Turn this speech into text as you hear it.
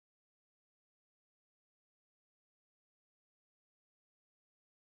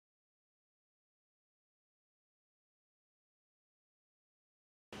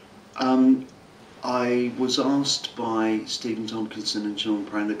Um, I was asked by Stephen Tompkinson and Shaun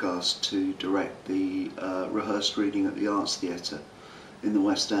Prendergast to direct the rehearsed reading at the Arts Theatre in the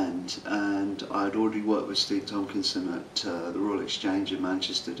West End, and I'd already worked with Steve Tompkinson at the Royal Exchange in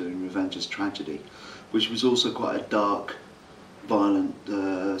Manchester doing Revenge as Tragedy, which was also quite a dark, violent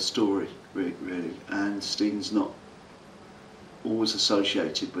story, really. And Stephen's not always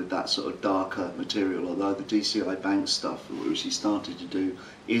associated with that sort of darker material, although the DCI Bank stuff, which he started to do,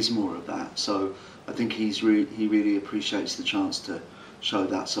 is more of that. So I think he really appreciates the chance to show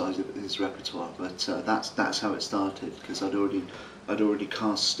that side of his repertoire. But that's how it started, because I'd already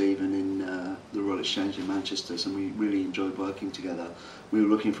cast Stephen in the Royal Exchange in Manchester, and we really enjoyed working together. We were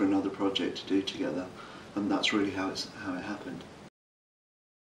looking for another project to do together, and that's really how it happened.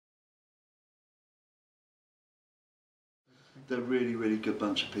 They're a really good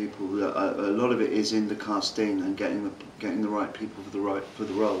bunch of people. A lot of it is in the casting and getting the right people for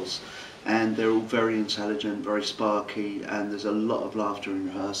the roles, and they're all very intelligent, very sparky, and there's a lot of laughter in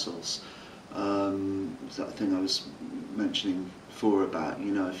rehearsals. That thing I was mentioning before about,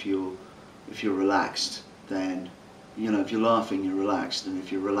 you know, if you're relaxed, then, you know, if you're laughing, you're relaxed, and if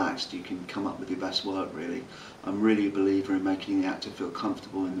you're relaxed, you can come up with your best work, really. I'm really a believer in making the actor feel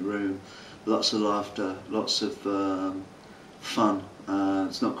comfortable in the room. Lots of laughter, lots of fun.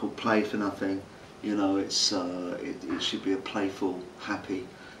 It's not called play for nothing. You know, it should be a playful, happy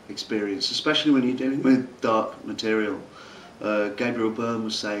experience, especially when you're dealing with dark material. Gabriel Byrne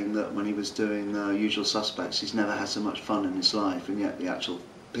was saying that when he was doing Usual Suspects, he's never had so much fun in his life, and yet the actual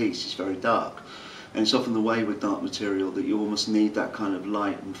piece is very dark. And it's often the way with dark material that you almost need that kind of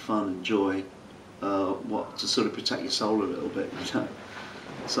light and fun and joy, to sort of protect your soul a little bit, you know.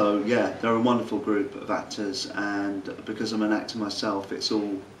 So yeah, they're a wonderful group of actors, and because I'm an actor myself, the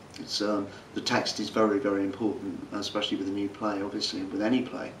text is very important, especially with a new play, obviously with any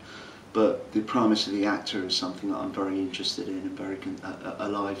play. But the promise of the actor is something that I'm very interested in and very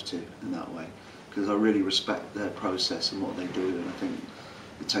alive to in that way, because I really respect their process and what they do, and I think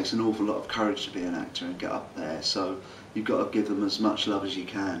it takes an awful lot of courage to be an actor and get up there. So you've got to give them as much love as you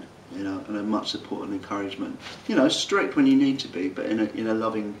can, you know, and much support and encouragement. You know, strict when you need to be, but in a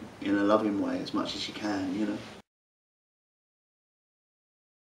loving way as much as you can, you know.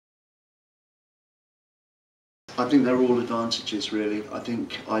 I think they're all advantages, really. I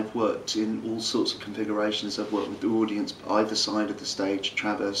think I've worked in all sorts of configurations. I've worked with the audience either side of the stage,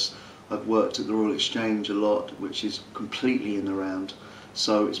 Traverse. I've worked at the Royal Exchange a lot, which is completely in the round.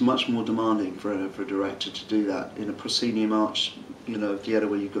 So it's much more demanding for a director to do that. In a proscenium arch, you know, theatre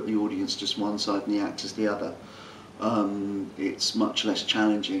where you've got the audience just one side and the actors the other, it's much less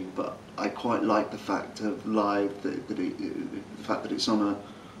challenging. But I quite like the fact of live, the fact that it's on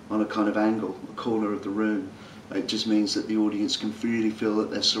a kind of angle, a corner of the room. It just means that the audience can really feel that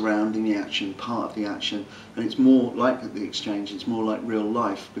they're surrounding the action, part of the action, and it's more like at the Exchange, it's more like real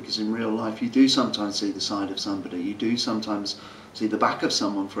life, because in real life you do sometimes see the side of somebody, you do sometimes see the back of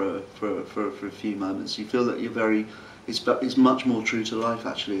someone for a few moments. You feel that it's much more true to life,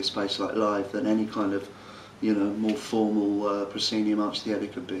 actually, a space like Live, than any kind of, you know, more formal proscenium arch theatre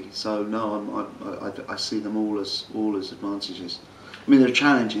could be. So no, I see them all as advantages. I mean, there are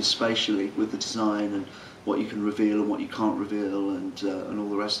challenges spatially with the design and what you can reveal and what you can't reveal, and all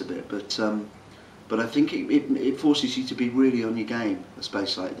the rest of it. But I think it forces you to be really on your game, a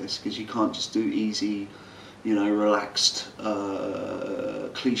space like this, because you can't just do easy, you know, relaxed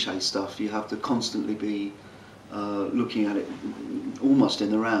cliche stuff. You have to constantly be looking at it almost in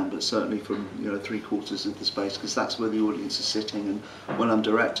the round, but certainly from, you know, 3/4 of the space, because that's where the audience is sitting. And when I'm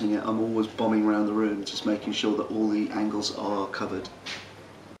directing it, I'm always bombing around the room, just making sure that all the angles are covered.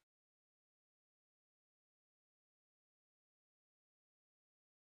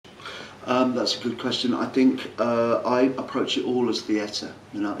 That's a good question. I think I approach it all as theatre.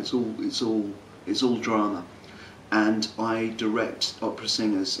 You know, it's all drama, and I direct opera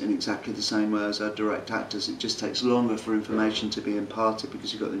singers in exactly the same way as I direct actors. It just takes longer for information to be imparted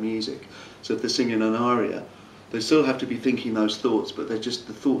because you've got the music. So if they're singing an aria, they still have to be thinking those thoughts, but the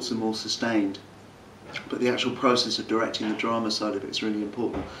thoughts are more sustained. But the actual process of directing the drama side of it is really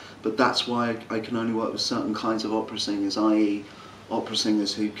important. But that's why I can only work with certain kinds of opera singers, i.e. opera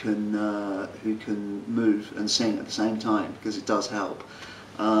singers who can move and sing at the same time, because it does help.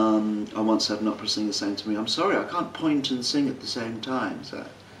 I once had an opera singer saying to me, "I'm sorry, I can't point and sing at the same time." So,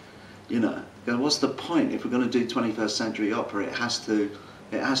 you know, what's the point? If we're going to do 21st century opera, it has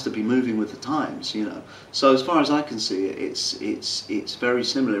to be moving with the times, you know. So as far as I can see it, it's very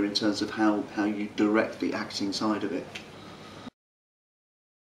similar in terms of how you direct the acting side of it.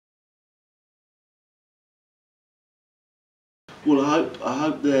 Well, I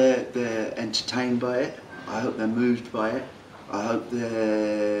hope they're entertained by it. I hope they're moved by it. I hope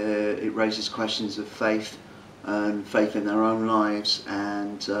it raises questions of faith and faith in their own lives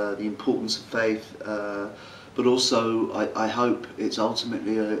and the importance of faith. But also, I hope it's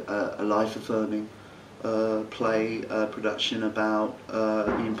ultimately a life-affirming play production about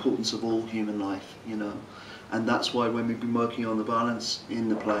the importance of all human life, you know. And that's why when we've been working on the violence in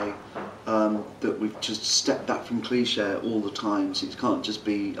the play, that we've just stepped back from cliche all the time. So it can't just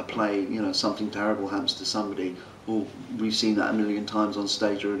be a play, you know, something terrible happens to somebody, or we've seen that a million times on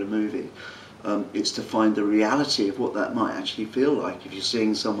stage or in a movie. It's to find the reality of what that might actually feel like if you're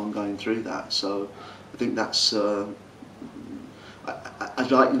seeing someone going through that. So I think that's, I'd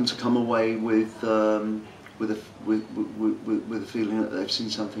like them to come away with a feeling that they've seen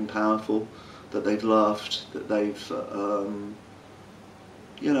something powerful, that they've laughed, that they've,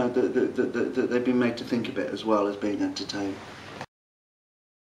 you know, that they've been made to think a bit as well as being entertained.